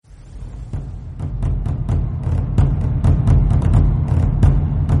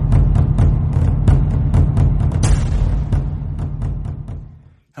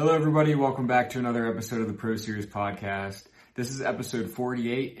Hello, everybody. Welcome back to another episode of the Pro Series podcast. This is episode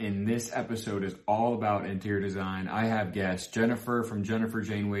 48, and this episode is all about interior design. I have guest Jennifer from Jennifer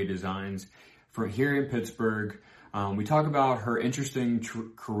Janeway Designs from here in Pittsburgh. We talk about her interesting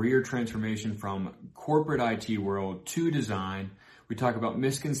career transformation from corporate IT world to design. We talk about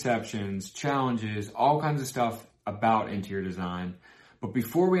misconceptions, challenges, all kinds of stuff about interior design. But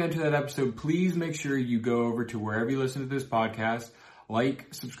before we enter that episode, please make sure you go over to wherever you listen to this podcast,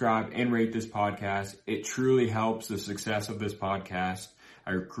 like, subscribe, and rate this podcast. It truly helps the success of this podcast.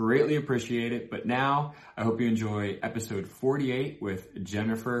 I greatly appreciate it. But now, I hope you enjoy episode 48 with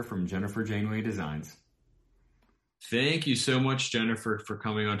Jennifer from Jennifer Janeway Designs. Thank you so much, Jennifer, for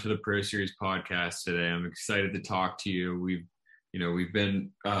coming onto the Pro Series podcast today. I'm excited to talk to you. We've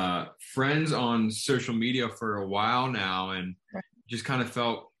been friends on social media for a while now, and just kind of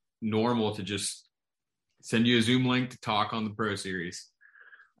felt normal to just send you a Zoom link to talk on the Pro Series.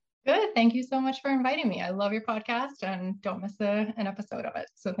 Good. Thank you so much for inviting me. I love your podcast and don't miss an episode of it.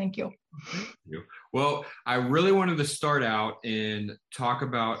 So thank you. Thank you. Well, I really wanted to start out and talk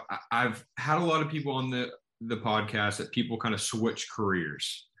about, I've had a lot of people on the podcast that people kind of switch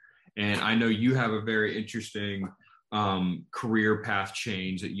careers. And I know you have a very interesting career path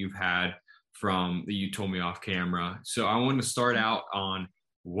change that you've had that you told me off camera. So I want to start out on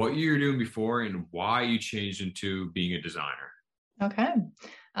what you were doing before and why you changed into being a designer. Okay.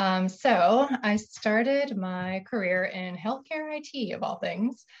 So I started my career in healthcare IT, of all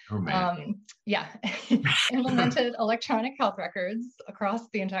things. Oh, man. Implemented electronic health records across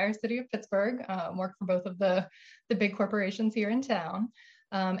the entire city of Pittsburgh, worked for both of the big corporations here in town.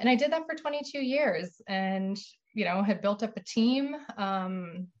 And I did that for 22 years and, had built up a team,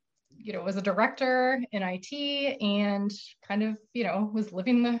 was a director in IT and kind of, was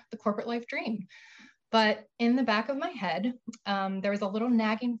living the corporate life dream. But in the back of my head, there was a little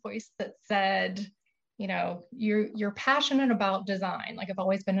nagging voice that said, you're passionate about design. Like I've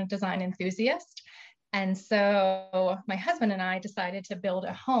always been a design enthusiast. And so my husband and I decided to build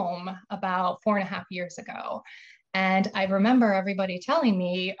a home about 4.5 years ago. And I remember everybody telling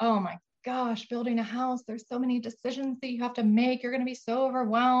me, oh my gosh, building a house, there's so many decisions that you have to make. You're going to be so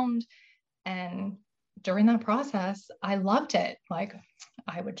overwhelmed. And during that process, I loved it. Like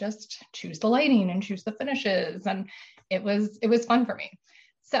I would just choose the lighting and choose the finishes. And it was fun for me.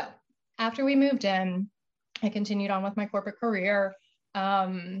 So after we moved in, I continued on with my corporate career.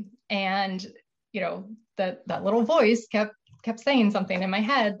 And that little voice kept saying something in my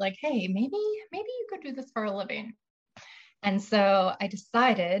head, like, hey, maybe you could do this for a living. And so I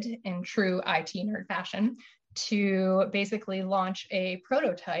decided in true IT nerd fashion to basically launch a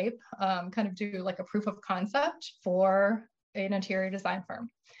prototype, kind of do like a proof of concept for an interior design firm.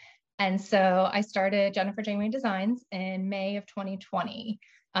 And so I started Jennifer Janeway Designs in May of 2020.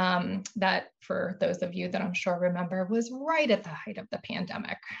 That, for those of you that I'm sure remember, was right at the height of the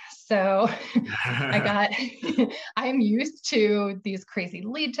pandemic. So I'm used to these crazy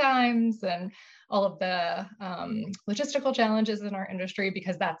lead times and all of the logistical challenges in our industry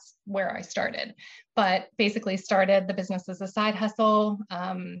because that's where I started. But basically started the business as a side hustle.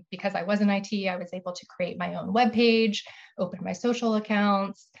 Because I was in IT, I was able to create my own webpage, open my social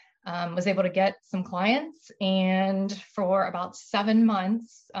accounts, was able to get some clients. And for about 7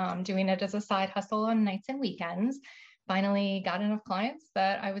 months, doing it as a side hustle on nights and weekends, finally got enough clients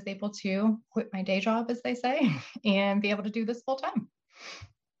that I was able to quit my day job, as they say, and be able to do this full time.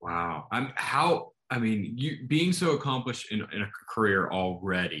 Wow. You being so accomplished in a career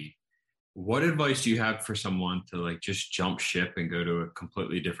already, what advice do you have for someone to like just jump ship and go to a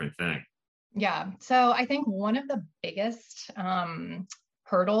completely different thing? Yeah. So I think one of the biggest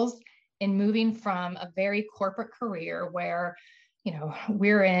hurdles in moving from a very corporate career where,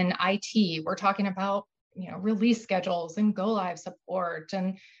 we're in IT, we're talking about, release schedules and go live support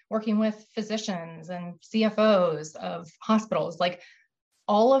and working with physicians and CFOs of hospitals, like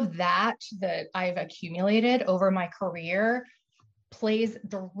all of that I've accumulated over my career plays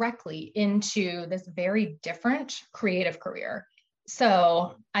directly into this very different creative career.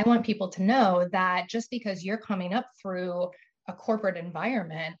 So I want people to know that just because you're coming up through a corporate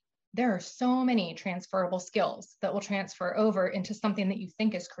environment, there are so many transferable skills that will transfer over into something that you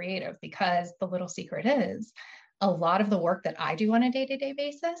think is creative, because the little secret is a lot of the work that I do on a day-to-day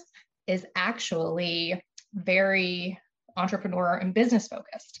basis is actually very entrepreneur and business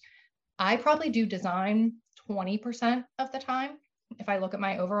focused. I probably do design 20% of the time if I look at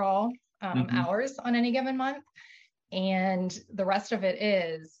my overall hours on any given month. And the rest of it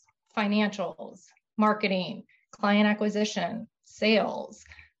is financials, marketing, client acquisition, sales,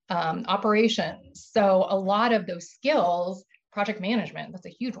 operations. So a lot of those skills project management, that's a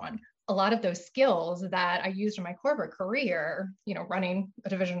huge one. A lot of those skills that I used in my corporate career, running a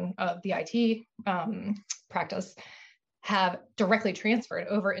division of the IT practice, have directly transferred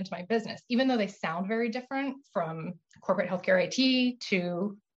over into my business, even though they sound very different from corporate healthcare IT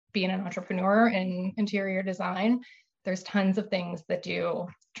to being an entrepreneur in interior design. There's tons of things that do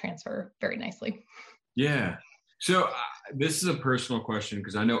transfer very nicely. Yeah. So this is a personal question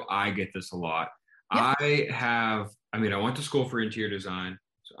because I know I get this a lot. Yeah. I went to school for interior design.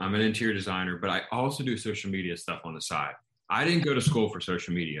 So I'm an interior designer, but I also do social media stuff on the side. I didn't go to school for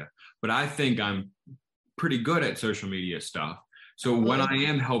social media, but I think I'm pretty good at social media stuff. So when I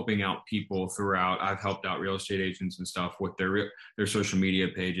am helping out people throughout, I've helped out real estate agents and stuff with their social media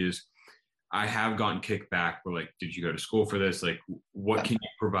pages. I have gotten kickback for like, did you go to school for this? Like, what can you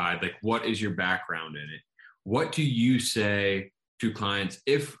provide? Like, what is your background in it? What do you say to clients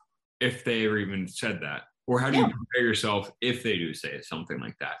if they ever even said that? Or how do you prepare yourself if they do say something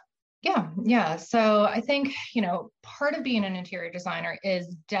like that? Yeah. So I think, part of being an interior designer is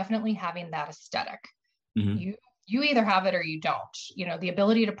definitely having that aesthetic. Mm-hmm. You either have it or you don't. The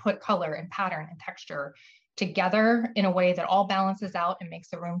ability to put color and pattern and texture together in a way that all balances out and makes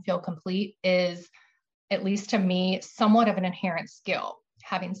the room feel complete is, at least to me, somewhat of an inherent skill.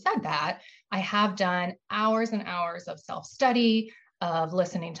 Having said that, I have done hours and hours of self-study, of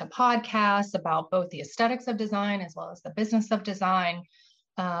listening to podcasts about both the aesthetics of design as well as the business of design.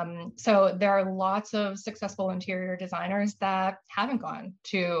 So there are lots of successful interior designers that haven't gone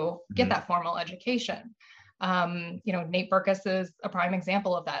to get that formal education. Nate Berkus is a prime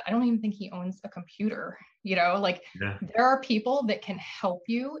example of that. I don't even think he owns a computer, There are people that can help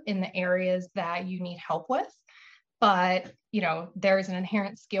you in the areas that you need help with, but, there's an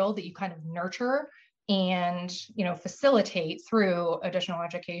inherent skill that you kind of nurture and, facilitate through additional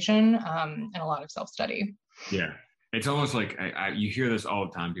education, and a lot of self-study. Yeah. It's almost like you hear this all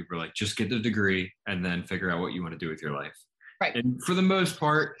the time. People are like, just get the degree and then figure out what you want to do with your life. Right. And for the most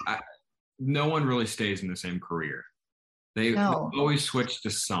part, no one really stays in the same career. They always switch to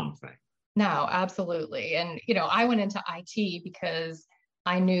something. No, absolutely. And, I went into IT because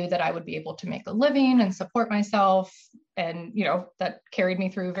I knew that I would be able to make a living and support myself. And, that carried me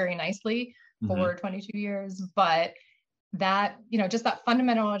through very nicely for 22 years. But that, just that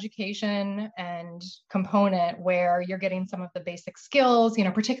fundamental education and component where you're getting some of the basic skills,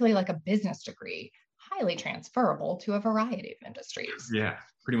 particularly like a business degree, highly transferable to a variety of industries. Yeah,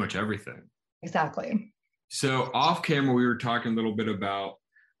 pretty much everything. Exactly. So off camera, we were talking a little bit about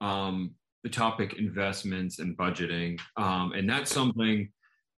the topic investments and budgeting. And that's something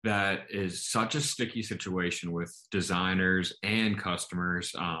that is such a sticky situation with designers and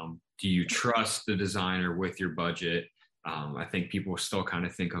customers. Do you trust the designer with your budget? I think people still kind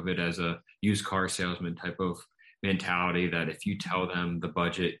of think of it as a used car salesman type of mentality that if you tell them the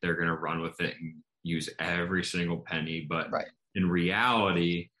budget, they're going to run with it and use every single penny. But in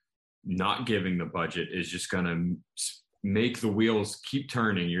reality, not giving the budget is just going to make the wheels keep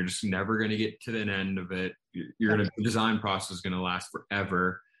turning. You're just never going to get to the end of it. The design process is going to last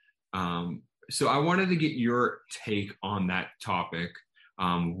forever. So I wanted to get your take on that topic.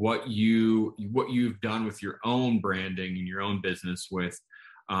 What you've done with your own branding and your own business with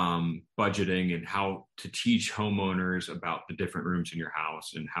budgeting and how to teach homeowners about the different rooms in your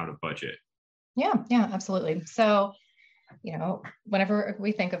house and how to budget. Yeah, absolutely. So, whenever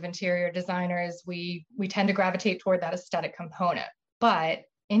we think of interior designers, we tend to gravitate toward that aesthetic component, but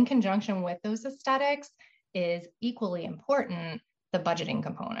in conjunction with those aesthetics is equally important the budgeting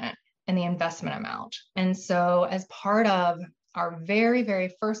component and the investment amount. And so as part of our very,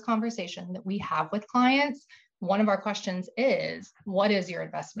 very first conversation that we have with clients, one of our questions is, what is your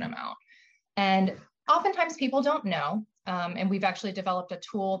investment amount? And oftentimes people don't know. And we've actually developed a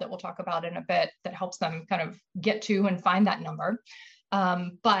tool that we'll talk about in a bit that helps them kind of get to and find that number.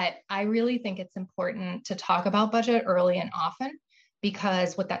 But I really think it's important to talk about budget early and often,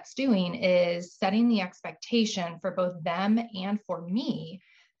 because what that's doing is setting the expectation for both them and for me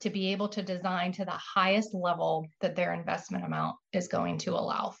to be able to design to the highest level that their investment amount is going to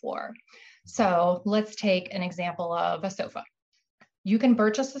allow for. So let's take an example of a sofa. You can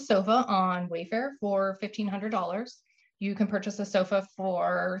purchase a sofa on Wayfair for $1,500. You can purchase a sofa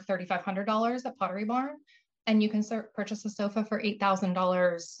for $3,500 at Pottery Barn, and you can purchase a sofa for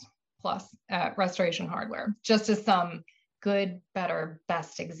 $8,000 plus at Restoration Hardware, just as some good, better,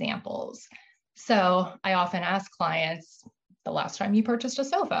 best examples. So I often ask clients, the last time you purchased a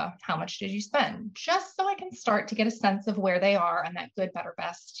sofa, how much did you spend? Just so I can start to get a sense of where they are on that good, better,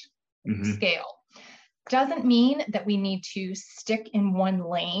 best scale. Doesn't mean that we need to stick in one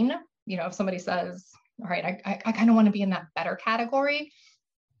lane. If somebody says, all right, I kind of want to be in that better category,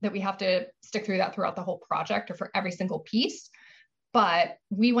 that we have to stick through that throughout the whole project or for every single piece, but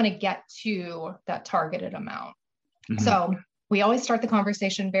we want to get to that targeted amount. Mm-hmm. So we always start the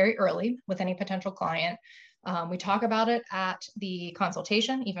conversation very early with any potential client. We talk about it at the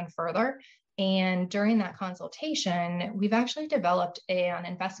consultation even further. And during that consultation, we've actually developed an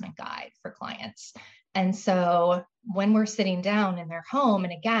investment guide for clients. And so when we're sitting down in their home,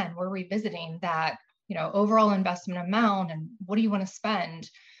 and again, we're revisiting that, overall investment amount and what do you want to spend?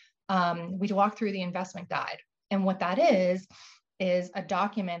 We walk through the investment guide. And what that is a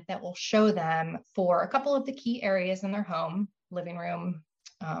document that will show them for a couple of the key areas in their home, living room,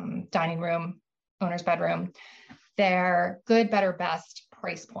 dining room, owner's bedroom, their good, better, best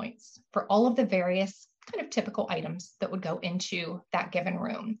price points for all of the various kind of typical items that would go into that given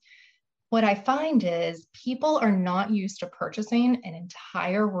room. What I find is people are not used to purchasing an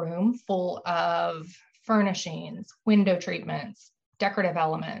entire room full of furnishings, window treatments, decorative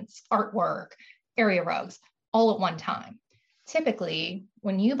elements, artwork, area rugs, all at one time. Typically,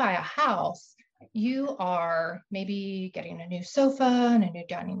 when you buy a house, you are maybe getting a new sofa and a new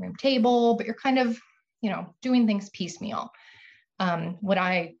dining room table, but you're kind of, doing things piecemeal. What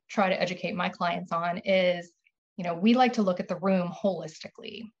I try to educate my clients on is, we like to look at the room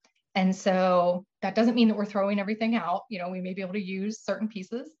holistically. And so that doesn't mean that we're throwing everything out. We may be able to use certain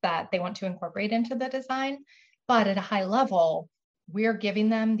pieces that they want to incorporate into the design, but at a high level, we're giving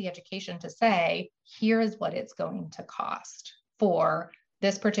them the education to say, here is what it's going to cost for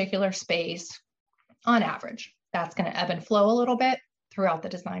this particular space on average. That's going to ebb and flow a little bit throughout the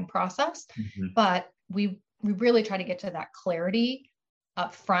design process, but we really try to get to that clarity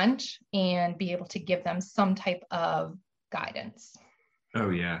up front and be able to give them some type of guidance. Oh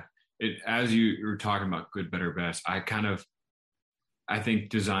yeah. As you were talking about good, better, best, I think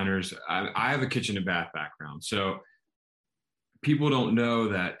designers, I have a kitchen and bath background. So people don't know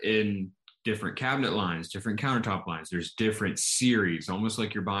that in different cabinet lines, different countertop lines, there's different series, almost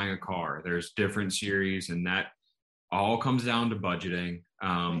like you're buying a car. There's different series, and that all comes down to budgeting.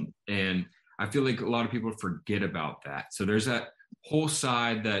 And I feel like a lot of people forget about that. So there's that whole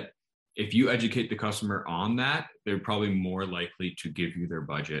side that if you educate the customer on that, they're probably more likely to give you their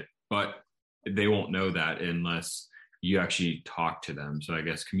budget, but they won't know that unless you actually talk to them. So I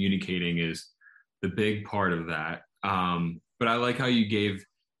guess communicating is the big part of that. But I like how you gave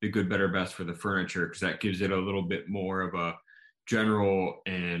the good, better, best for the furniture, because that gives it a little bit more of a general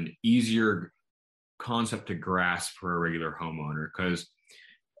and easier concept to grasp for a regular homeowner. Because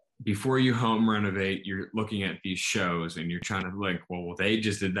before you home renovate, you're looking at these shows and you're trying to like, well, they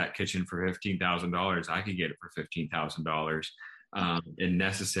just did that kitchen for $15,000. I could get it for $15,000. And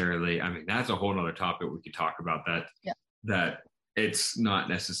necessarily, that's a whole nother topic we could talk about that, that it's not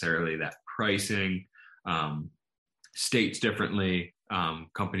necessarily that pricing states differently.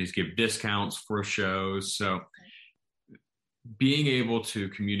 Companies give discounts for shows. So being able to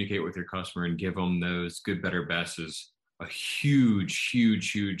communicate with your customer and give them those good, better, best is a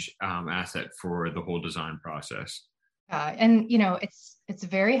huge asset for the whole design process. And it's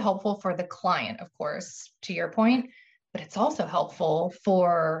very helpful for the client, of course, to your point, but it's also helpful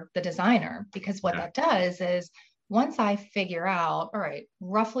for the designer, because what that does is once I figure out, all right,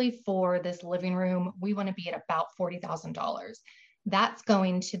 roughly for this living room, we want to be at about $40,000. That's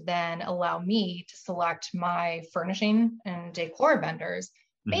going to then allow me to select my furnishing and decor vendors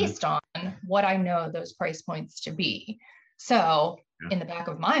based on what I know those price points to be. So in the back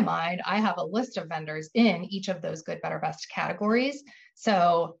of my mind, I have a list of vendors in each of those good, better, best categories.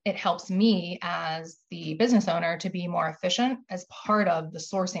 So it helps me as the business owner to be more efficient as part of the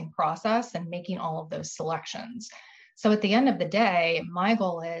sourcing process and making all of those selections. So at the end of the day, my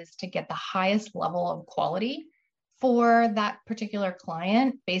goal is to get the highest level of quality for that particular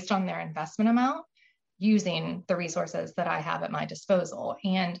client based on their investment amount, using the resources that I have at my disposal.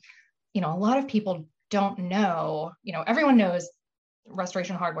 And, a lot of people don't know, everyone knows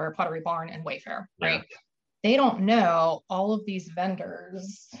Restoration Hardware, Pottery Barn, and Wayfair, right? They don't know all of these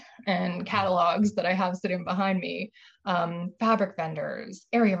vendors and catalogs that I have sitting behind me, fabric vendors,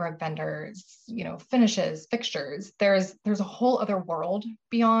 area rug vendors, finishes, fixtures. There's a whole other world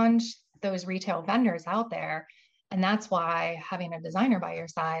beyond those retail vendors out there. And that's why having a designer by your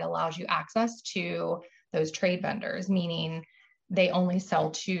side allows you access to those trade vendors, meaning they only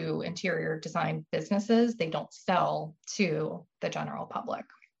sell to interior design businesses. They don't sell to the general public.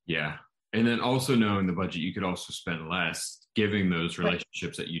 Yeah. And then also knowing the budget, you could also spend less, giving those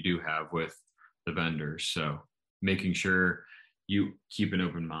relationships that you do have with the vendors. So making sure you keep an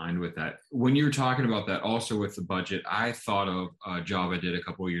open mind with that. When you were talking about that, also with the budget, I thought of a job I did a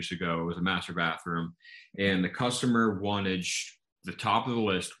couple of years ago. It was a master bathroom, and the customer wanted the top of the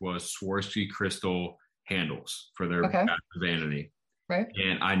list was Swarovski crystal handles for their Okay. vanity. Right.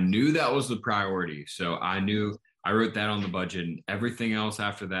 And I knew that was the priority. So I wrote that on the budget, and everything else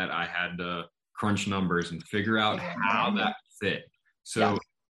after that, I had to crunch numbers and figure out how that fit. So,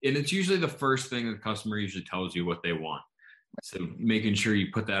 and it's usually the first thing the customer usually tells you what they want. So making sure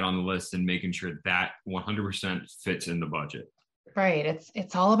you put that on the list and making sure that 100% fits in the budget. Right.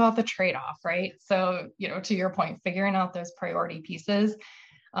 It's all about the trade-off, right? So, to your point, figuring out those priority pieces.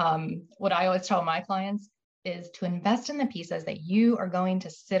 What I always tell my clients is to invest in the pieces that you are going to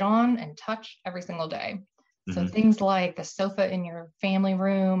sit on and touch every single day. So things like the sofa in your family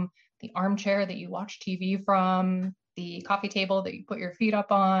room, the armchair that you watch TV from, the coffee table that you put your feet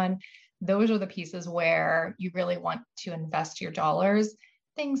up on, those are the pieces where you really want to invest your dollars.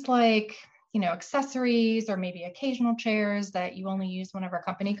 Things like, accessories or maybe occasional chairs that you only use whenever a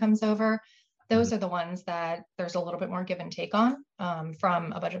company comes over. Those are the ones that there's a little bit more give and take on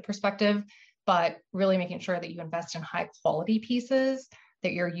from a budget perspective, but really making sure that you invest in high quality pieces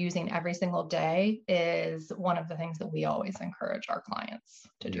that you're using every single day is one of the things that we always encourage our clients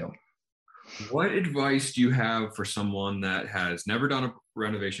to do. What advice do you have for someone that has never done a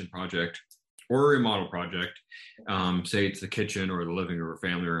renovation project or a remodel project? Say it's the kitchen or the living room or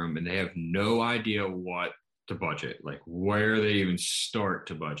family room, and they have no idea what to budget, like where they even start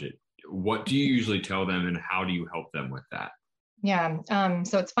to budget. What do you usually tell them, and how do you help them with that? Yeah.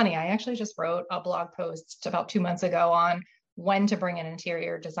 So it's funny. I actually just wrote a blog post about 2 months ago on when to bring an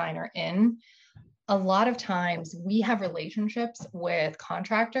interior designer in. A lot of times we have relationships with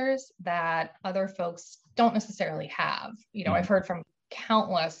contractors that other folks don't necessarily have. I've heard from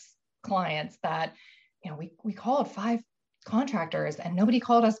countless clients that, we called 5 contractors and nobody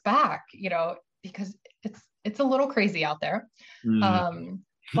called us back, because it's a little crazy out there.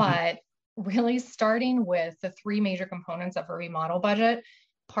 But really starting with the 3 major components of a remodel budget,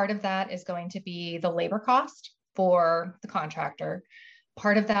 part of that is going to be the labor cost for the contractor.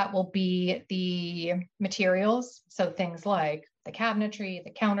 Part of that will be the materials. So things like the cabinetry,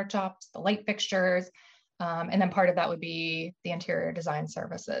 the countertops, the light fixtures. And then part of that would be the interior design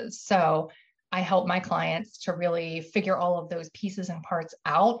services. So I help my clients to really figure all of those pieces and parts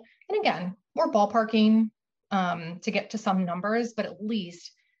out. And again, we're ballparking to get to some numbers, but at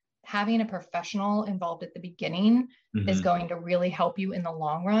least having a professional involved at the beginning is going to really help you in the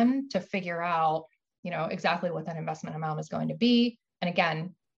long run to figure out, exactly what that investment amount is going to be. And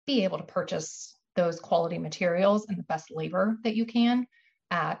again, be able to purchase those quality materials and the best labor that you can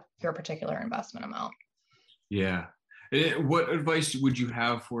at your particular investment amount. Yeah. What advice would you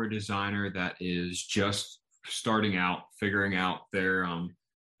have for a designer that is just starting out, figuring out their,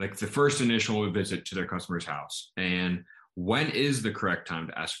 like the first initial visit to their customer's house? And when is the correct time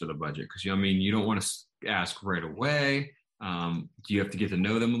to ask for the budget? Because, you don't want to ask right away. Do you have to get to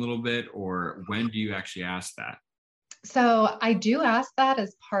know them a little bit, or when do you actually ask that? So I do ask that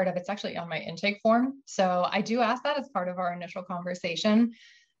as part of, it's actually on my intake form. So I do ask that as part of our initial conversation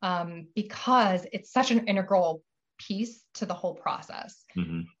because it's such an integral piece to the whole process.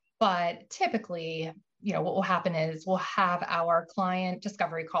 But typically, what will happen is we'll have our client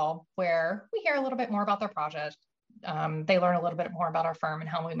discovery call where we hear a little bit more about their project. They learn a little bit more about our firm and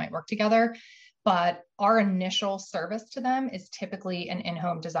how we might work together. But our initial service to them is typically an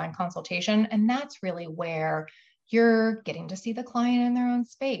in-home design consultation. And that's really where you're getting to see the client in their own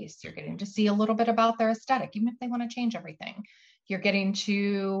space. You're getting to see a little bit about their aesthetic, even if they want to change everything. You're getting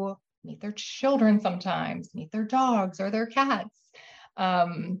to meet their children sometimes, meet their dogs or their cats.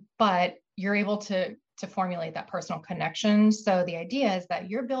 But you're able to formulate that personal connection. So the idea is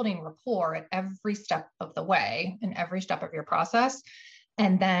that you're building rapport at every step of the way, in every step of your process.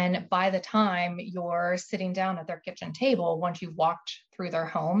 And then by the time you're sitting down at their kitchen table, once you've walked through their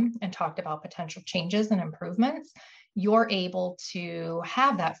home and talked about potential changes and improvements, you're able to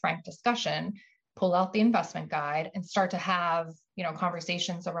have that frank discussion, pull out the investment guide and start to have,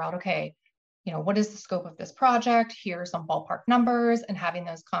 conversations around, okay, what is the scope of this project? Here are some ballpark numbers, and having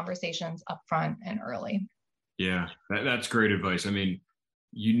those conversations upfront and early. Yeah, that's great advice. I mean,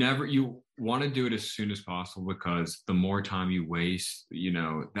 you want to do it as soon as possible, because the more time you waste,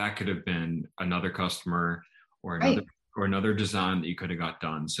 that could have been another customer or another design that you could have got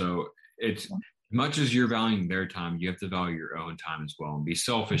done. So it's much as you're valuing their time, you have to value your own time as well and be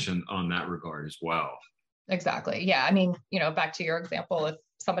selfish on that regard as well. Exactly. Yeah. I mean, back to your example, if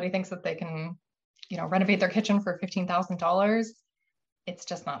somebody thinks that they can, renovate their kitchen for $15,000, it's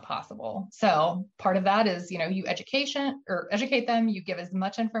just not possible. So part of that is, you educate them, you give as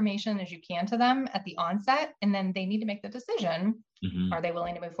much information as you can to them at the onset, and then they need to make the decision. Mm-hmm. Are they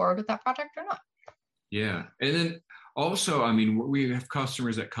willing to move forward with that project or not? Yeah. And then also, I mean, we have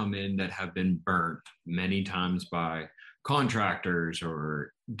customers that come in that have been burnt many times by contractors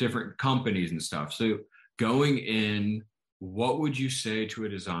or different companies and stuff. So going in, what would you say to a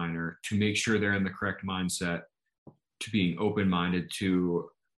designer to make sure they're in the correct mindset, to being open-minded, to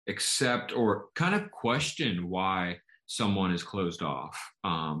accept or kind of question why someone is closed off,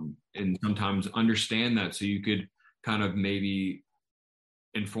 and sometimes understand that, so you could kind of maybe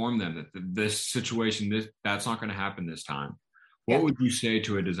inform them that this situation, that's not going to happen this time. What would you say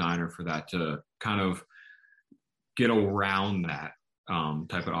to a designer for that, to kind of get around that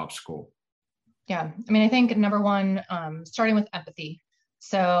type of obstacle? Yeah. I mean, I think number one, starting with empathy.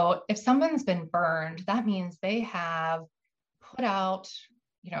 So if someone's been burned, that means they have put out,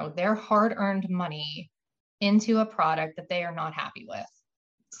 their hard-earned money into a product that they are not happy with.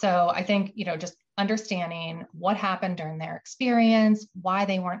 So I think, just understanding what happened during their experience, why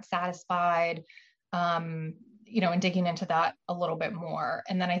they weren't satisfied, and digging into that a little bit more.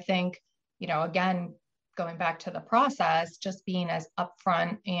 And then I think, again, going back to the process, just being as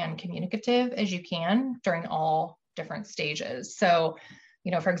upfront and communicative as you can during all different stages. So,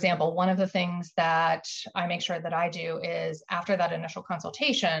 for example, one of the things that I make sure that I do is after that initial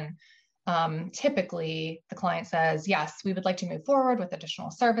consultation, typically the client says, yes, we would like to move forward with additional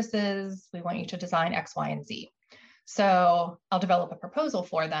services. We want you to design X, Y, and Z. So I'll develop a proposal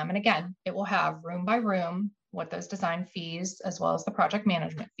for them. And again, it will have room by room what those design fees as well as the project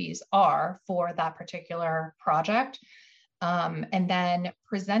management fees are for that particular project. And then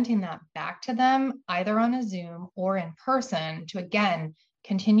presenting that back to them either on a Zoom or in person to, again,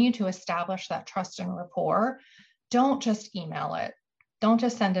 continue to establish that trust and rapport. Don't just email it. Don't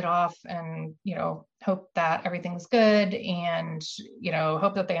just send it off and, hope that everything's good and,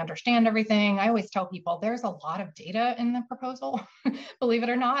 hope that they understand everything. I always tell people there's a lot of data in the proposal, believe it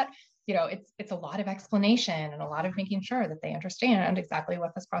or not. It's a lot of explanation and a lot of making sure that they understand exactly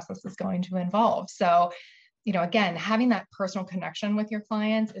what this process is going to involve. So, again, having that personal connection with your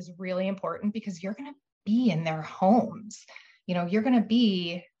clients is really important because you're going to be in their homes. You're going to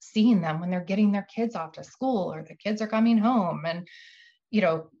be seeing them when they're getting their kids off to school or the kids are coming home, and,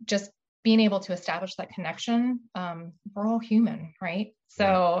 just being able to establish that connection. We're all human, right?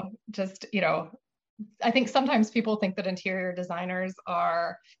 So just, I think sometimes people think that interior designers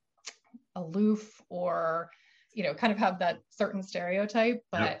are aloof or, kind of have that certain stereotype,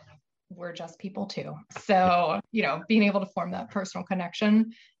 but we're just people too. So, being able to form that personal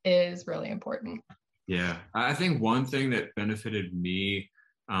connection is really important. Yeah. I think one thing that benefited me,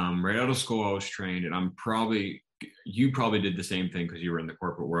 right out of school, I was trained, and you probably did the same thing because you were in the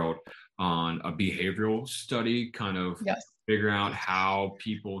corporate world, on a behavioral study, kind of figuring out how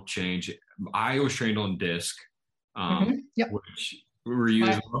people change. I was trained on DISC, which were you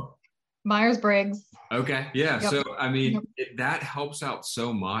as well? Myers-Briggs. Okay. Yeah. So, I mean, that helps out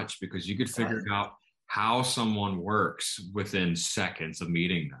so much because you could figure out how someone works within seconds of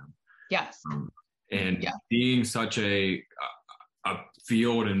meeting them. Yes. And being such a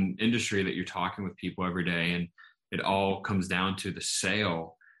field and industry that you're talking with people every day, and it all comes down to the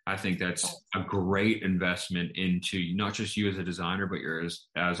sale. I think that's a great investment into not just you as a designer, but yours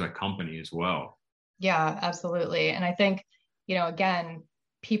as a company as well. Yeah, absolutely. And I think, again,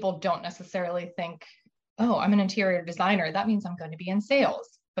 people don't necessarily think, oh, I'm an interior designer, that means I'm going to be in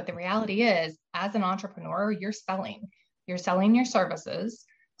sales. But the reality is, as an entrepreneur, you're selling your services.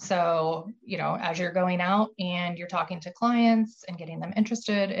 So, as you're going out and you're talking to clients and getting them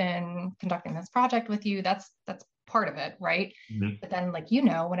interested in conducting this project with you, that's part of it, right? Mm-hmm. But then,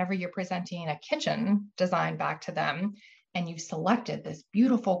 whenever you're presenting a kitchen design back to them and you've selected this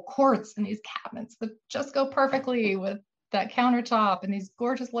beautiful quartz and these cabinets that just go perfectly with that countertop and these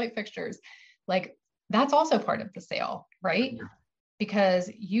gorgeous light fixtures, that's also part of the sale, right? Mm-hmm. Because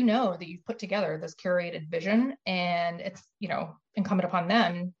that you've put together this curated vision, and it's, incumbent upon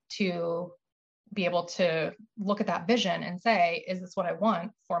them to be able to look at that vision and say, is this what I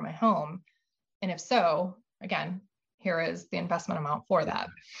want for my home? And if so, again, here is the investment amount for that.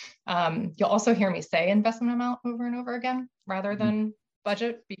 You'll also hear me say investment amount over and over again, rather than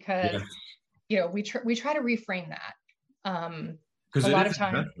budget, because, we try to reframe that. Because a lot of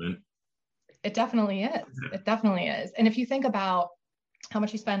times it definitely is. It definitely is. And if you think about how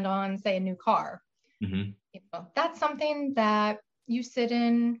much you spend on, say, a new car, that's something that you sit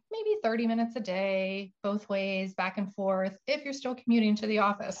in maybe 30 minutes a day, both ways, back and forth, if you're still commuting to the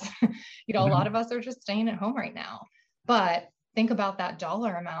office. A lot of us are just staying at home right now. But think about that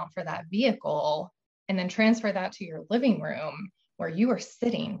dollar amount for that vehicle and then transfer that to your living room where you are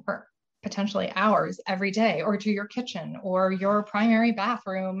sitting for potentially hours every day, or to your kitchen or your primary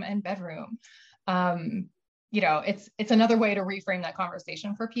bathroom and bedroom. It's another way to reframe that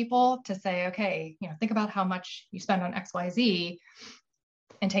conversation for people to say, okay, think about how much you spend on XYZ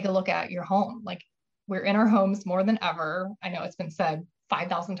and take a look at your home. Like, we're in our homes more than ever. I know it's been said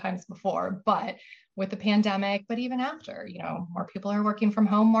 5,000 times before, but with the pandemic, but even after, more people are working from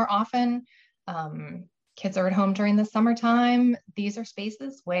home more often. Kids are at home during the summertime. These are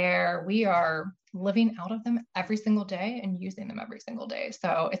spaces where we are living out of them every single day and using them every single day.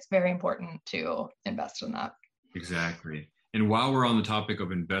 So it's very important to invest in that. Exactly. And while we're on the topic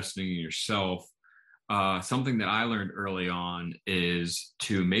of investing in yourself, something that I learned early on is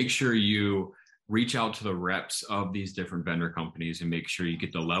to make sure you reach out to the reps of these different vendor companies and make sure you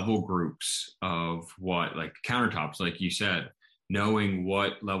get the level groups of what, like countertops, like you said, knowing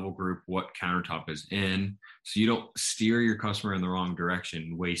what level group, what countertop is in, so you don't steer your customer in the wrong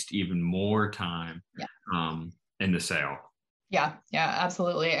direction, waste even more time in the sale. Yeah,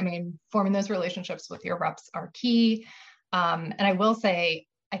 absolutely. I mean, forming those relationships with your reps are key. And I will say,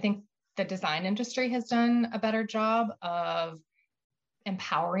 I think the design industry has done a better job of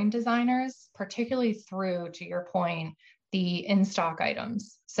empowering designers, particularly through, to your point, the in-stock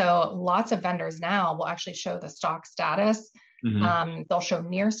items. So lots of vendors now will actually show the stock status. Mm-hmm. They'll show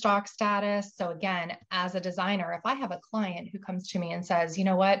near stock status. So again, as a designer, if I have a client who comes to me and says, you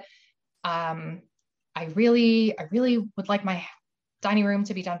know what, I really would like my dining room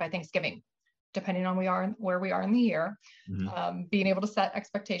to be done by Thanksgiving, depending on where we are in the year. Mm-hmm. Being able to set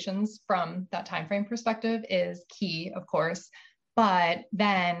expectations from that timeframe perspective is key, of course. But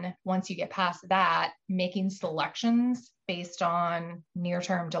then once you get past that, making selections based on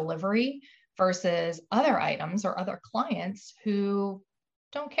near-term delivery versus other items or other clients who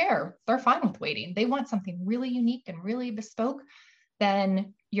don't care. They're fine with waiting. They want something really unique and really bespoke.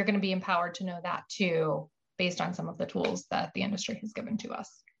 Then you're going to be empowered to know that too, based on some of the tools that the industry has given to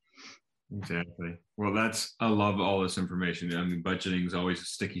us. Exactly. Well, I love all this information. I mean, budgeting is always a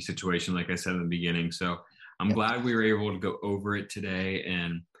sticky situation, like I said in the beginning. So I'm glad we were able to go over it today,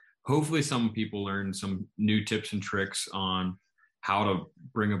 and hopefully some people learned some new tips and tricks on how to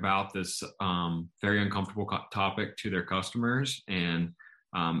bring about this very uncomfortable topic to their customers. And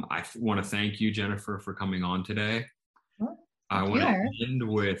I want to thank you, Jennifer, for coming on today. I want to end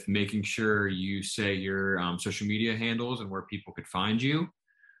with making sure you say your social media handles and where people could find you.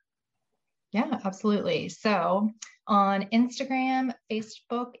 Yeah, absolutely. So on Instagram,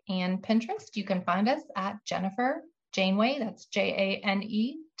 Facebook, and Pinterest, you can find us at Jennifer Janeway. That's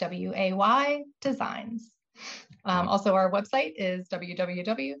Janeway Designs. Also, our website is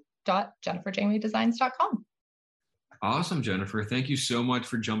www.jenniferjanewaydesigns.com. Awesome, Jennifer. Thank you so much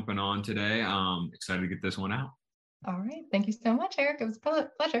for jumping on today. Excited to get this one out. All right. Thank you so much, Eric. It was a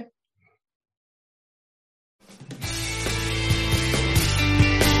pleasure.